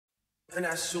And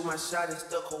I shoot my shot, it's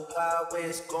the whole wild way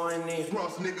it's going in.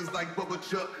 Cross niggas like Bubba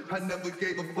Chuck, I never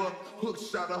gave a fuck. Hook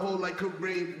shot a hole like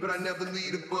Kareem, but I never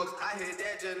lead a buck. I hit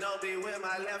that Ginobili with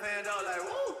my left hand on like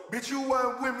woo. Bitch, you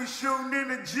weren't with me shooting in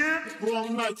the gym?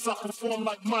 Wrong nights, I perform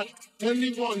like Mike.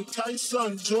 Anyone,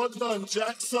 Tyson, Jordan,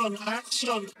 Jackson,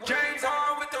 action. James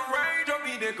Harden with the range on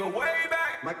me, nigga, way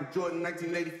back. Michael Jordan,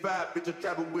 1985, bitch, I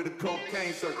traveled with a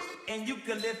cocaine circus. And you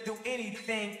could live through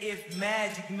anything if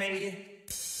magic made it.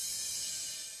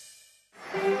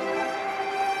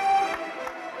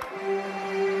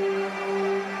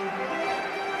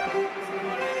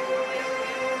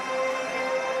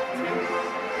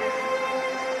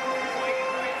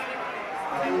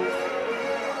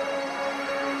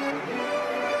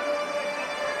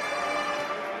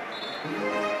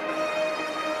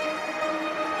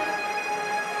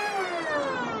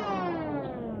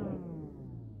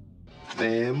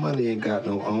 Man, money ain't got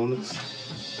no owners,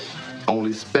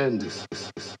 only spenders.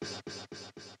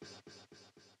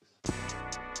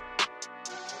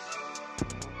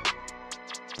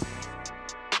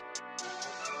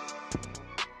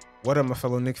 What up, my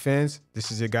fellow Knick fans?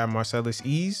 This is your guy Marcellus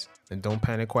Ease, and don't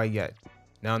panic quite yet.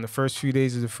 Now, in the first few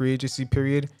days of the free agency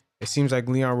period, it seems like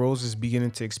Leon Rose is beginning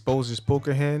to expose his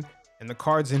poker hand, and the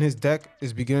cards in his deck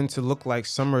is beginning to look like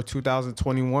summer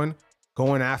 2021,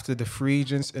 going after the free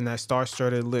agents in that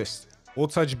star-studded list. We'll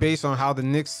touch base on how the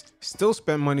Knicks still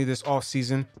spent money this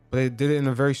offseason, but they did it in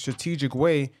a very strategic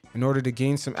way in order to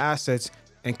gain some assets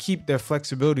and keep their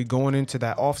flexibility going into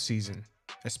that offseason.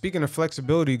 And speaking of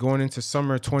flexibility going into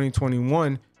summer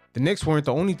 2021, the Knicks weren't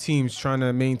the only teams trying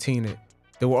to maintain it.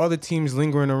 There were other teams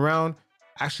lingering around,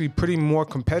 actually pretty more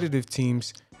competitive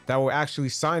teams that were actually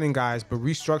signing guys but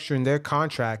restructuring their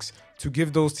contracts to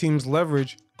give those teams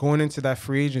leverage going into that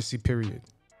free agency period.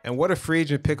 And what a free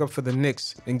agent pickup for the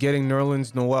Knicks in getting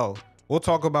Nerlens Noel. We'll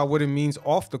talk about what it means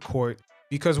off the court,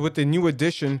 because with the new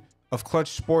addition of Klutch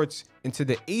Sports into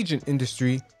the agent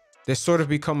industry, they sort of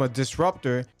become a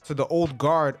disruptor to the old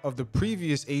guard of the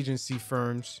previous agency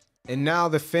firms. And now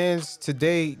the fans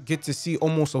today get to see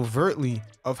almost overtly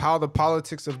of how the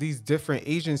politics of these different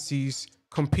agencies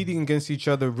competing against each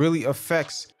other really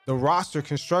affects the roster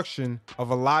construction of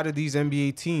a lot of these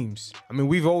NBA teams. I mean,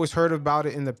 we've always heard about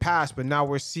it in the past, but now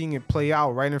we're seeing it play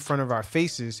out right in front of our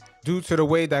faces due to the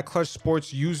way that Klutch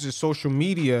Sports uses social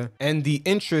media and the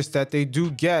interest that they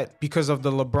do get because of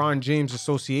the LeBron James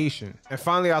association. And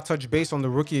finally, I'll touch base on the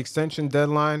rookie extension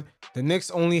deadline. The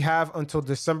Knicks only have until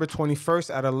December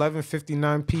 21st at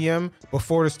 11:59 p.m.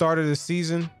 before the start of the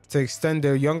season to extend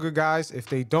their younger guys. If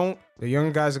they don't, the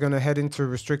younger guys are going to head into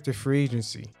restricted free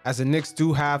agency, as the Knicks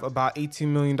do have about $18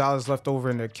 million left over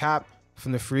in their cap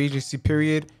from the free agency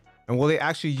period. And will they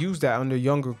actually use that on their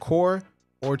younger core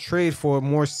or trade for a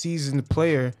more seasoned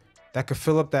player that could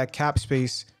fill up that cap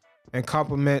space and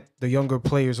complement the younger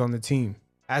players on the team?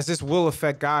 As this will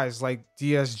affect guys like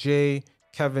DSJ,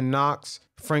 Kevin Knox,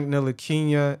 Frank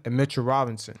Ntilikina, and Mitchell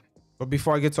Robinson. But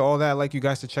before I get to all that, I'd like you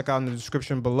guys to check out in the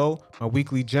description below my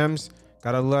weekly gems.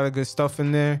 Got a lot of good stuff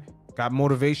in there. Got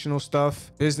motivational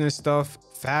stuff, business stuff,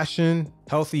 fashion,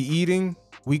 healthy eating,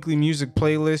 weekly music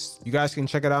playlist. You guys can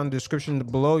check it out in the description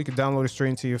below. You can download it straight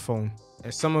into your phone.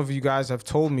 And some of you guys have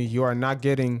told me you are not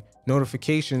getting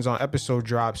notifications on episode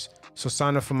drops, so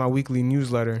sign up for my weekly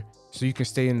newsletter so you can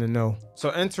stay in the know. So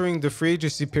entering the free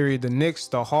agency period, the Knicks,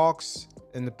 the Hawks,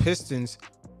 and the Pistons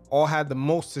all had the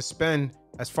most to spend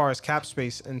as far as cap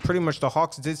space, and pretty much the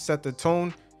Hawks did set the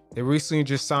tone. They recently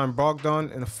just signed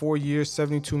Bogdan in a 4-year,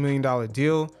 $72 million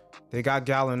deal. They got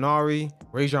Gallinari,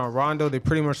 Rajon Rondo. They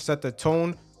pretty much set the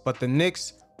tone, but the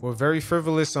Knicks were very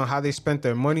frivolous on how they spent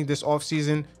their money this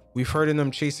offseason. We've heard of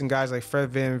them chasing guys like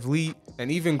Fred VanVleet and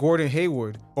even Gordon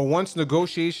Hayward. But once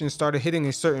negotiations started hitting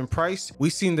a certain price, we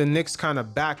seen the Knicks kind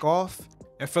of back off.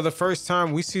 And for the first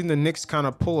time, we seen the Knicks kind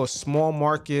of pull a small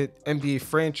market NBA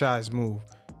franchise move,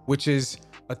 which is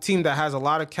a team that has a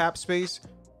lot of cap space,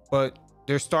 but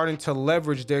they're starting to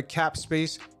leverage their cap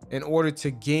space in order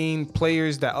to gain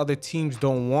players that other teams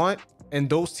don't want. And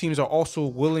those teams are also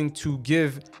willing to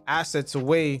give assets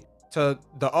away to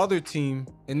the other team.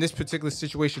 In this particular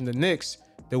situation, the Knicks,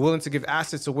 they're willing to give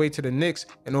assets away to the Knicks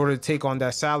in order to take on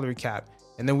that salary cap.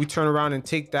 And then we turn around and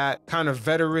take that kind of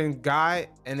veteran guy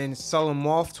and then sell him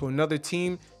off to another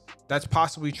team that's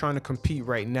possibly trying to compete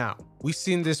right now. We've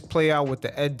seen this play out with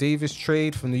the Ed Davis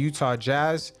trade from the Utah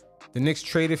Jazz. The Knicks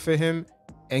traded for him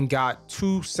and got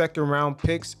 2 second-round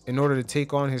picks in order to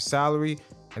take on his salary.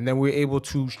 And then we were able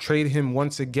to trade him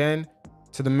once again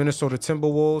to the Minnesota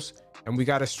Timberwolves. And we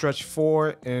got a stretch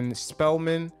 4 in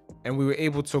Spellman. And we were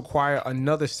able to acquire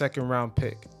another second-round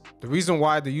pick. The reason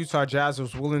why the Utah Jazz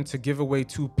was willing to give away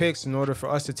 2 picks in order for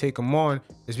us to take them on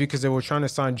is because they were trying to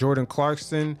sign Jordan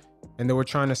Clarkson and they were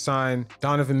trying to sign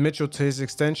Donovan Mitchell to his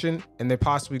extension, and they're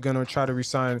possibly going to try to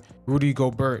re-sign Rudy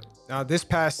Gobert. Now, this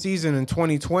past season in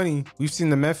 2020, we've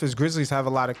seen the Memphis Grizzlies have a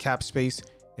lot of cap space,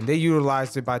 and they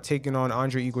utilized it by taking on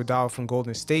Andre Iguodala from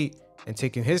Golden State and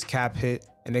taking his cap hit,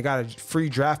 and they got a free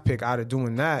draft pick out of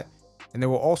doing that. And they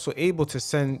were also able to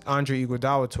send Andre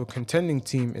Iguodala to a contending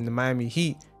team in the Miami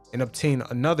Heat and obtain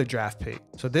another draft pick.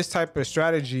 So this type of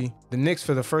strategy, the Knicks,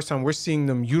 for the first time, we're seeing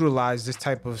them utilize this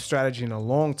type of strategy in a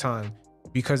long time,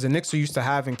 because the Knicks are used to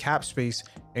having cap space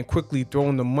and quickly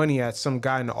throwing the money at some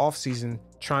guy in the offseason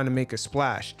trying to make a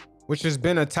splash, which has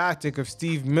been a tactic of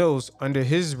Steve Mills under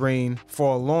his reign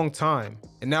for a long time.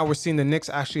 And now we're seeing the Knicks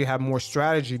actually have more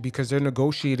strategy because they're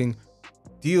negotiating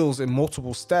deals in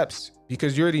multiple steps,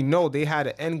 because you already know they had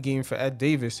an end game for Ed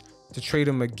Davis to trade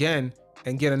him again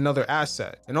and get another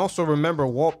asset. And also remember,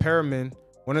 Walt Perriman,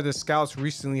 one of the scouts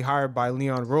recently hired by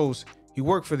Leon Rose, he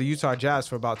worked for the Utah Jazz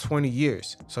for about 20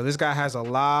 years. So this guy has a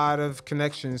lot of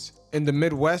connections in the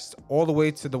Midwest all the way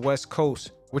to the West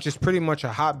Coast, which is pretty much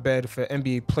a hotbed for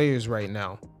NBA players right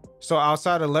now. So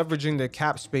outside of leveraging their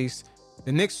cap space,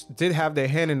 the Knicks did have their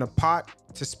hand in the pot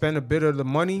to spend a bit of the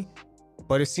money,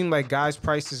 but it seemed like guys'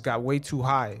 prices got way too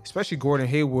high, especially Gordon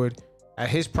Hayward. At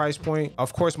his price point,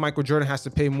 of course, Michael Jordan has to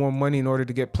pay more money in order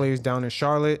to get players down in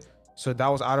Charlotte, so that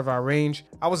was out of our range.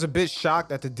 I was a bit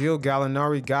shocked at the deal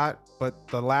Gallinari got, but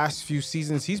the last few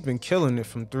seasons, he's been killing it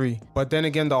from 3. But then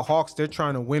again, the Hawks, they're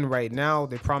trying to win right now.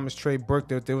 They promised Trey Burke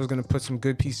that they was going to put some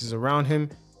good pieces around him,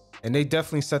 and they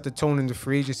definitely set the tone in the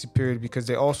free agency period, because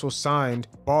they also signed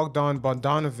Bogdan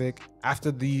Bogdanovic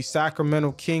after the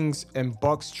Sacramento Kings and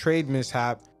Bucks trade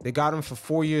mishap. They got him for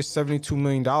 4 years, $72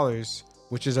 million,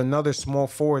 which is another small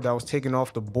forward that was taken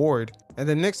off the board. And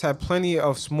the Knicks had plenty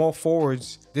of small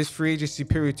forwards this free agency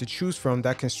period to choose from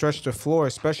that can stretch the floor,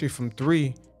 especially from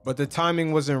 3. But the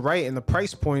timing wasn't right and the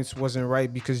price points wasn't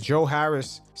right, because Joe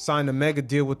Harris signed a mega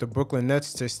deal with the Brooklyn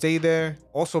Nets to stay there.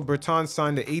 Also, Bertans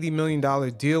signed an $80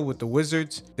 million deal with the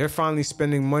Wizards. They're finally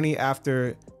spending money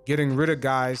after getting rid of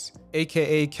guys,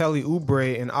 aka Kelly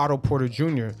Oubre and Otto Porter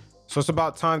Jr. So it's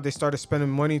about time they started spending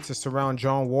money to surround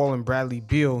John Wall and Bradley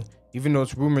Beal, even though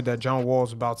it's rumored that John Wall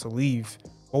is about to leave.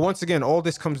 But once again, all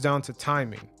this comes down to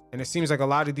timing. And it seems like a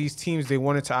lot of these teams, they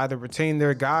wanted to either retain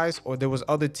their guys, or there was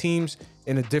other teams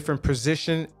in a different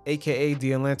position, aka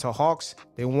the Atlanta Hawks.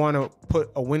 They want to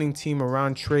put a winning team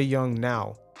around Trae Young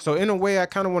now. So in a way, I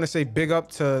kind of want to say big up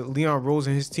to Leon Rose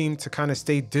and his team to kind of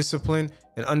stay disciplined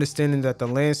and understanding that the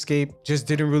landscape just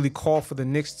didn't really call for the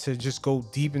Knicks to just go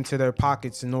deep into their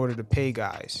pockets in order to pay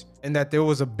guys. And that there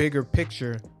was a bigger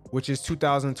picture, which is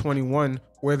 2021,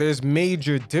 where there's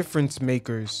major difference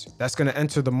makers that's going to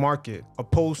enter the market,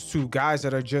 opposed to guys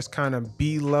that are just kind of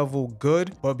B-level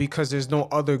good, but because there's no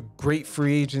other great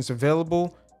free agents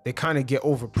available, they kind of get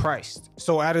overpriced.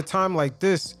 So at a time like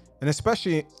this, and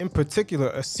especially in particular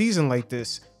a season like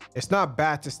this, it's not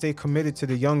bad to stay committed to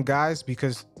the young guys,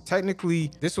 because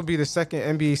technically this will be the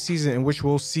second NBA season in which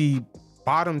we'll see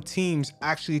bottom teams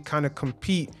actually kind of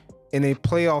compete in a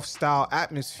playoff style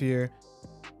atmosphere,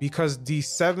 because the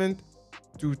 7th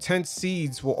through 10th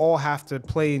seeds will all have to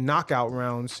play knockout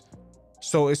rounds.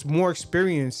 So it's more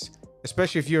experience,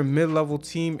 especially if you're a mid-level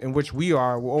team, in which we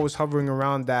are. We're always hovering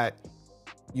around that,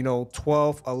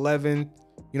 12, 11,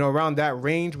 around that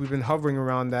range. We've been hovering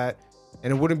around that,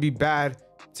 and it wouldn't be bad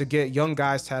to get young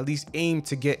guys to at least aim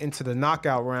to get into the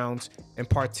knockout rounds and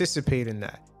participate in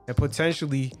that, and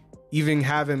potentially even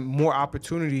having more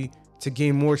opportunity to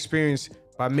gain more experience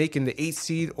by making the 8th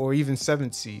seed or even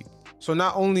 7th seed. So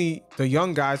not only the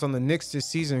young guys on the Knicks this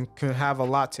season can have a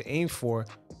lot to aim for,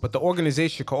 but the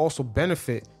organization could also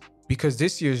benefit, because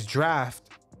this year's draft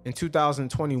in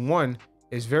 2021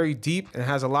 is very deep and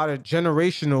has a lot of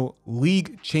generational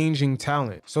league-changing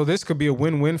talent. So this could be a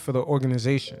win-win for the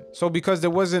organization. So because there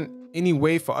wasn't any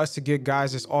way for us to get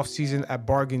guys this offseason at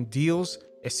bargain deals,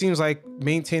 it seems like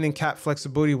maintaining cap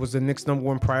flexibility was the Knicks'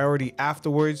 #1 priority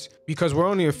afterwards, because we're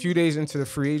only a few days into the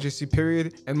free agency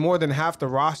period and more than half the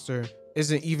roster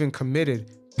isn't even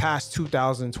committed past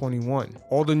 2021.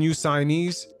 All the new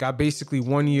signees got basically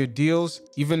 1-year deals.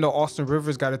 Even though Austin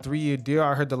Rivers got a 3-year deal,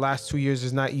 I heard the last 2 years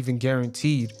is not even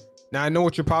guaranteed. Now I know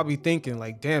what you're probably thinking,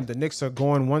 like, damn, the Knicks are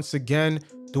going once again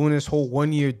doing this whole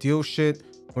 1-year deal shit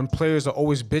when players are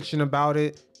always bitching about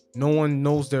it. No one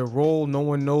knows their role. No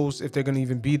one knows if they're going to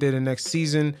even be there the next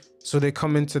season. So they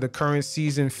come into the current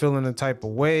season feeling a type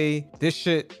of way. This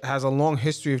shit has a long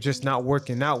history of just not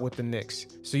working out with the Knicks.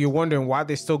 So you're wondering why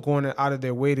they're still going out of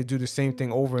their way to do the same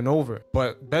thing over and over.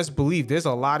 But best believe there's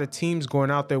a lot of teams going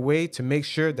out their way to make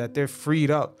sure that they're freed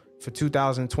up for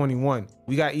 2021.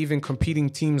 We got even competing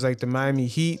teams like the Miami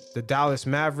Heat, the Dallas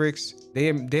Mavericks.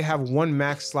 They have one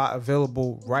max slot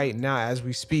available right now as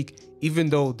we speak, even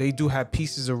though they do have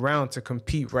pieces around to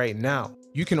compete right now.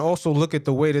 You can also look at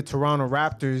the way the Toronto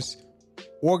Raptors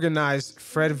organized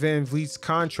Fred VanVleet's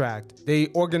contract. They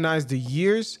organized the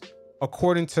years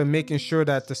according to making sure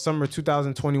that the summer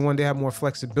 2021 they have more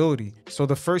flexibility. So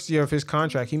the first year of his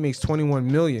contract, he makes $21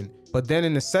 million. But then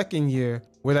in the second year,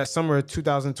 where that summer of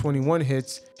 2021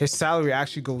 hits, his salary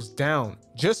actually goes down,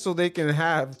 just so they can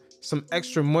have some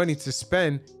extra money to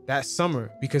spend that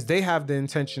summer, because they have the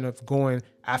intention of going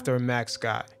after a max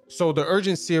guy. So the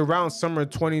urgency around summer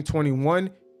 2021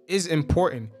 is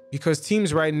important, because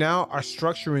teams right now are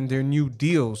structuring their new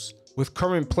deals with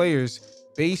current players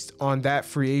based on that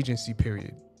free agency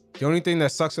period. The only thing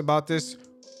that sucks about this,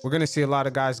 we're going to see a lot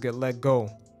of guys get let go.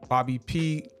 Bobby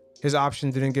P, his option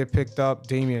didn't get picked up.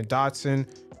 Damian Dotson,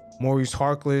 Maurice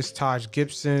Harkless, Taj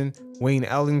Gibson, Wayne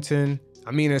Ellington.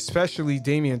 I mean, especially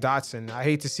Damian Dotson. I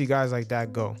hate to see guys like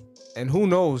that go. And who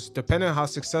knows, depending on how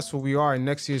successful we are in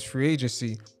next year's free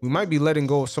agency, we might be letting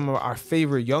go of some of our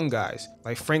favorite young guys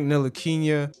like Frank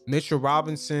Ntilikina, Mitchell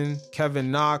Robinson,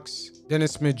 Kevin Knox,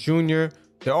 Dennis Smith Jr.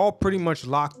 They're all pretty much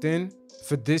locked in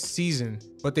for this season,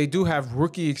 but they do have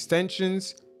rookie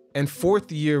extensions and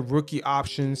fourth-year rookie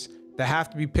options that have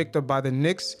to be picked up by the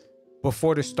Knicks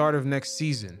before the start of next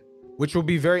season, which will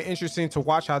be very interesting to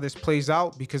watch how this plays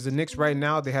out, because the Knicks right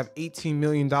now, they have $18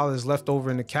 million left over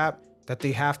in the cap that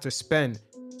they have to spend.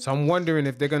 So I'm wondering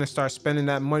if they're going to start spending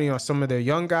that money on some of their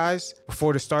young guys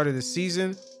before the start of the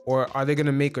season, or are they going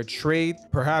to make a trade,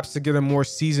 perhaps to get a more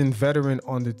seasoned veteran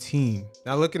on the team?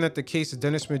 Now, looking at the case of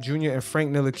Dennis Smith Jr. and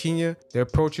Frank Ntilikina, they're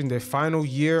approaching their final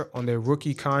year on their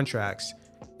rookie contracts,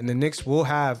 and the Knicks will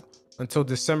have until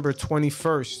December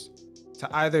 21st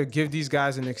to either give these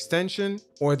guys an extension,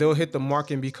 or they'll hit the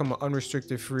market and become an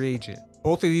unrestricted free agent.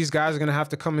 Both of these guys are going to have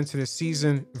to come into the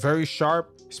season very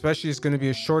sharp, especially it's going to be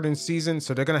a shortened season,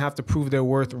 so they're going to have to prove their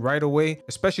worth right away.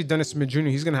 Especially Dennis Smith Jr.,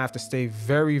 he's going to have to stay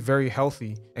very, very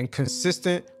healthy and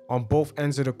consistent on both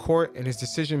ends of the court, and his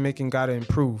decision-making got to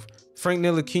improve. Frank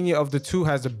Ntilikina of the two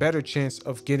has a better chance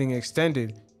of getting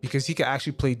extended because he can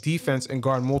actually play defense and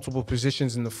guard multiple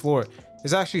positions in the floor.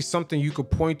 It's actually something you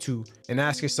could point to and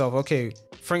ask yourself, okay,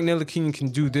 Frank Ntilikina can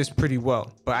do this pretty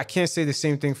well, but I can't say the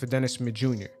same thing for Dennis Smith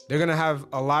Jr. They're going to have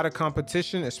a lot of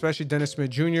competition, especially Dennis Smith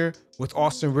Jr., with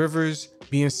Austin Rivers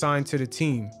being signed to the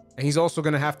team. And he's also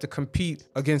going to have to compete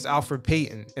against Alfred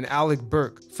Payton and Alec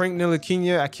Burks. Frank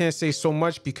Ntilikina, I can't say so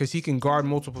much because he can guard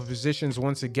multiple positions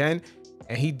once again,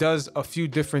 and he does a few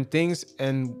different things,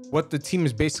 and what the team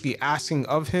is basically asking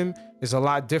of him is a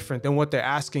lot different than what they're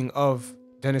asking of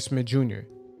Dennis Smith Jr.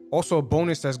 Also, a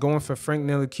bonus that's going for Frank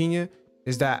Ntilikina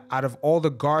is that out of all the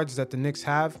guards that the Knicks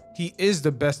have, he is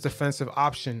the best defensive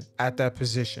option at that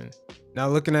position. Now,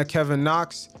 looking at Kevin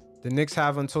Knox, the Knicks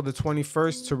have until the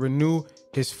 21st to renew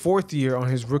his fourth year on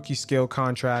his rookie scale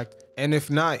contract, and if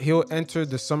not, he'll enter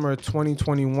the summer of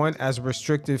 2021 as a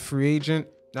restricted free agent.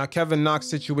 Now, Kevin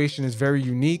Knox's situation is very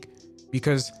unique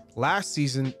because last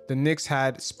season, the Knicks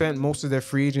had spent most of their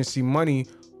free agency money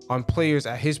on players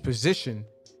at his position.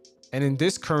 And in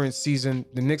this current season,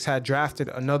 the Knicks had drafted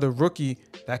another rookie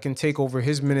that can take over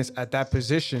his minutes at that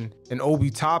position, in Obi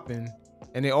Toppin.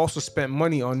 And they also spent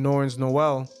money on Nerlens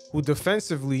Noel, who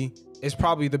defensively is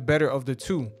probably the better of the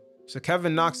two. So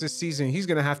Kevin Knox this season, he's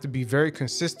going to have to be very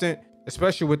consistent,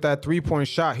 especially with that three-point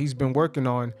shot he's been working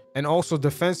on. And also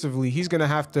defensively, he's going to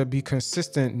have to be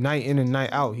consistent night in and night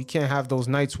out. He can't have those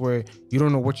nights where you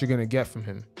don't know what you're going to get from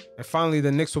him. And finally,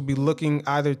 the Knicks will be looking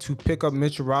either to pick up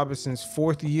Mitchell Robinson's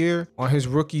fourth year on his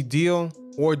rookie deal,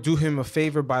 or do him a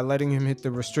favor by letting him hit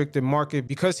the restricted market.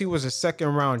 Because he was a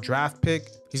second-round draft pick,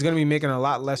 he's going to be making a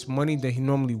lot less money than he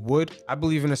normally would. I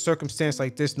believe in a circumstance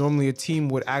like this, normally a team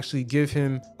would actually give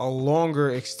him a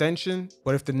longer extension.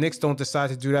 But if the Knicks don't decide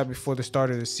to do that before the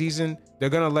start of the season, they're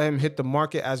going to let him hit the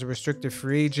market as a restricted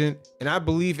free agent. And I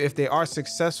believe if they are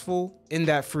successful in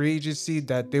that free agency,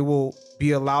 that they will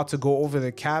be allowed to go over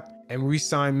the cap and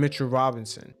re-sign Mitchell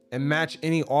Robinson and match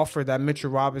any offer that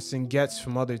Mitchell Robinson gets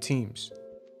from other teams.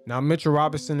 Now, Mitchell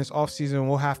Robinson this offseason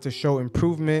will have to show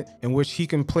improvement in which he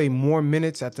can play more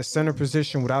minutes at the center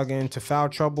position without getting into foul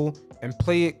trouble and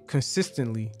play it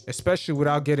consistently, especially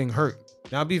without getting hurt.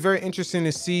 Now, it'll be very interesting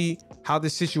to see how the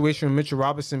situation with Mitchell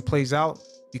Robinson plays out,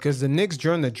 because the Knicks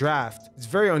during the draft, it's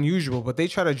very unusual, but they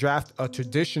try to draft a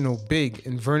traditional big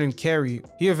in Vernon Carey.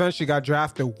 He eventually got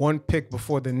drafted 1 pick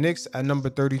before the Knicks at number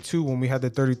 32 when we had the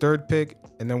 33rd pick.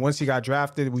 And then once he got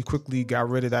drafted, we quickly got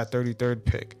rid of that 33rd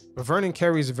pick. But Vernon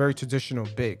Carey is a very traditional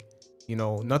big. You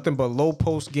know, nothing but low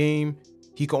post game.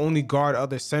 He can only guard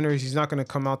other centers. He's not going to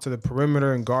come out to the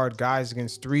perimeter and guard guys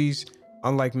against threes,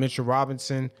 unlike Mitchell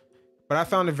Robinson. But I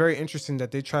found it very interesting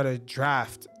that they try to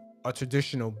draft a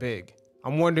traditional big.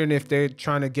 I'm wondering if they're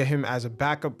trying to get him as a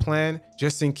backup plan,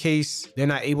 just in case they're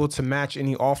not able to match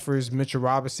any offers Mitchell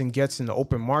Robinson gets in the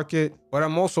open market. But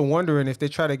I'm also wondering if they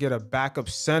try to get a backup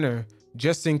center,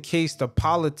 just in case the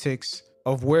politics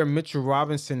of where Mitchell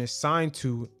Robinson is signed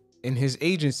to in his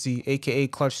agency, aka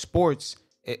Klutch Sports,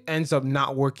 it ends up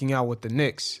not working out with the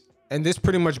Knicks. And this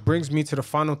pretty much brings me to the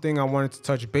final thing I wanted to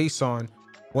touch base on,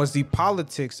 was the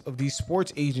politics of these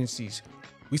sports agencies.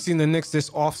 We've seen the Knicks this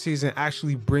offseason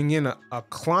actually bring in a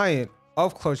client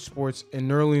of Klutch Sports and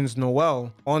Nerlens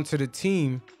Noel onto the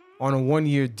team on a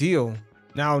 1-year deal.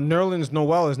 Now, Nerlens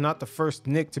Noel is not the first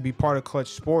Knick to be part of Klutch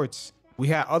Sports. We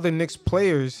had other Knicks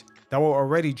players that were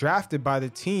already drafted by the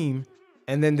team,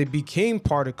 and then they became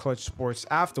part of Klutch Sports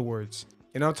afterwards.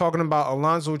 And I'm talking about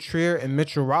Alonzo Trier and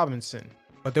Mitchell Robinson.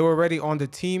 But they were already on the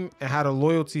team and had a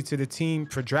loyalty to the team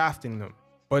for drafting them.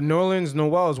 But Nerlens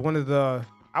Noel is one of the,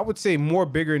 I would say, more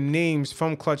bigger names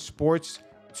from Klutch Sports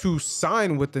to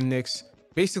sign with the Knicks,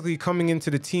 basically coming into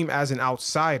the team as an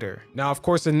outsider. Now, of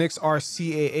course, the Knicks are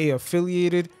CAA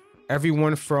affiliated.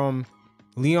 Everyone from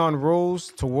Leon Rose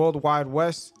to Worldwide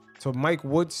West to Mike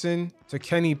Woodson to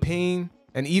Kenny Payne,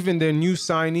 and even their new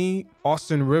signee,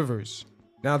 Austin Rivers.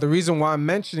 Now, the reason why I'm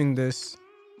mentioning this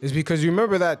is because you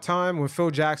remember that time when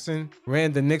Phil Jackson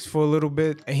ran the Knicks for a little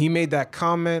bit and he made that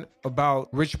comment about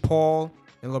Rich Paul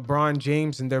and LeBron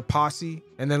James and their posse.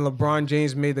 And then LeBron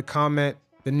James made the comment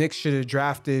the Knicks should have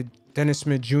drafted Dennis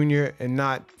Smith Jr. and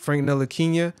not Frank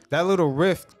Ntilikina. That little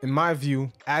rift, in my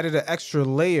view, added an extra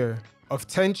layer of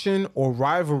tension or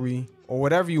rivalry or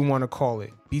whatever you want to call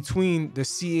it between the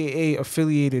CAA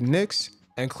affiliated Knicks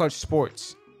and Klutch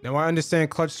Sports. Now, I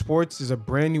understand Klutch Sports is a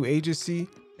brand new agency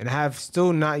and have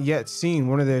still not yet seen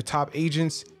one of their top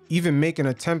agents even make an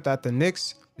attempt at the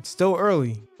Knicks. It's still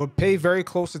early, but pay very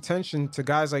close attention to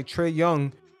guys like Trae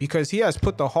Young because he has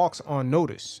put the Hawks on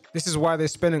notice. This is why they're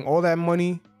spending all that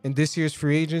money in this year's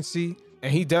free agency,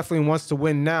 and he definitely wants to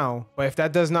win now. But if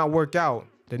that does not work out,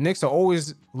 the Knicks are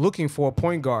always looking for a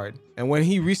point guard. And when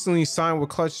he recently signed with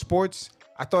Klutch Sports,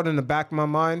 I thought in the back of my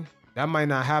mind, that might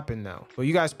not happen now. But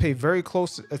you guys pay very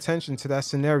close attention to that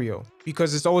scenario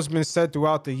because it's always been said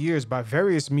throughout the years by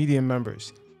various media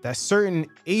members that certain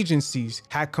agencies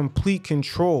had complete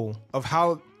control of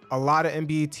how a lot of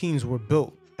NBA teams were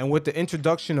built. And with the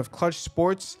introduction of Klutch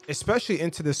Sports, especially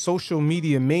into the social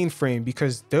media mainframe,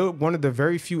 because they're one of the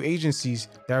very few agencies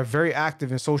that are very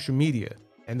active in social media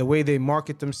and the way they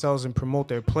market themselves and promote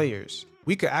their players,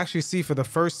 we could actually see for the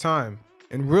first time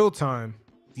in real time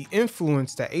the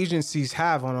influence that agencies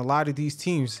have on a lot of these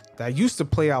teams that used to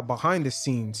play out behind the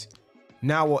scenes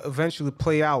now will eventually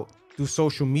play out through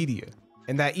social media,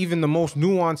 and that even the most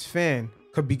nuanced fan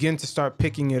could begin to start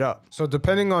picking it up. So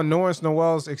depending on Nerlens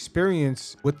Noel's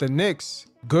experience with the Knicks,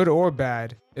 good or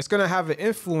bad, it's going to have an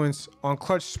influence on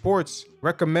Klutch Sports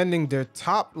recommending their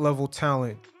top level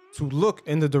talent to look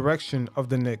in the direction of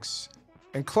the Knicks.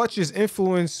 And Klutch's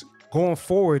influence going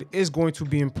forward is going to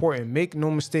be important. Make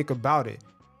no mistake about it.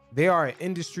 They are an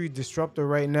industry disruptor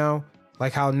right now,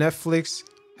 like how Netflix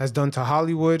has done to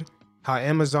Hollywood, how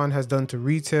Amazon has done to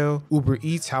retail, Uber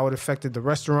Eats, how it affected the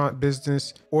restaurant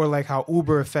business, or like how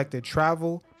Uber affected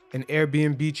travel and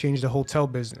Airbnb changed the hotel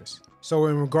business. So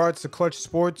in regards to Klutch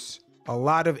Sports, a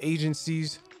lot of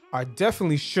agencies are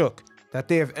definitely shook that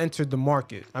they have entered the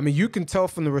market. I mean, you can tell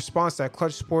from the response that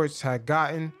Klutch Sports had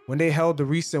gotten when they held the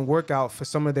recent workout for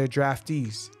some of their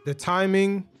draftees. The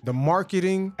timing, the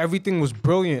marketing, everything was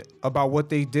brilliant about what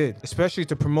they did, especially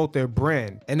to promote their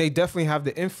brand. And they definitely have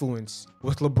the influence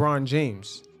with LeBron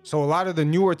James. So a lot of the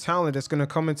newer talent that's going to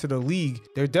come into the league,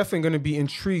 they're definitely going to be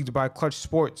intrigued by Klutch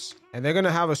Sports, and they're going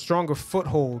to have a stronger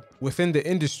foothold within the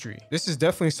industry. This is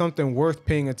definitely something worth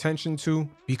paying attention to,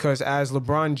 because as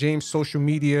LeBron James' social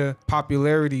media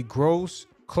popularity grows,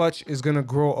 Klutch is going to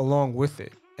grow along with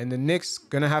it. And the Knicks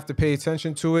going to have to pay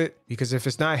attention to it, because if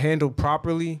it's not handled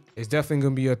properly, it's definitely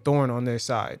going to be a thorn on their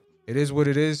side. It is what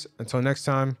it is. Until next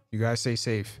time, you guys stay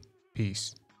safe.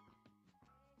 Peace.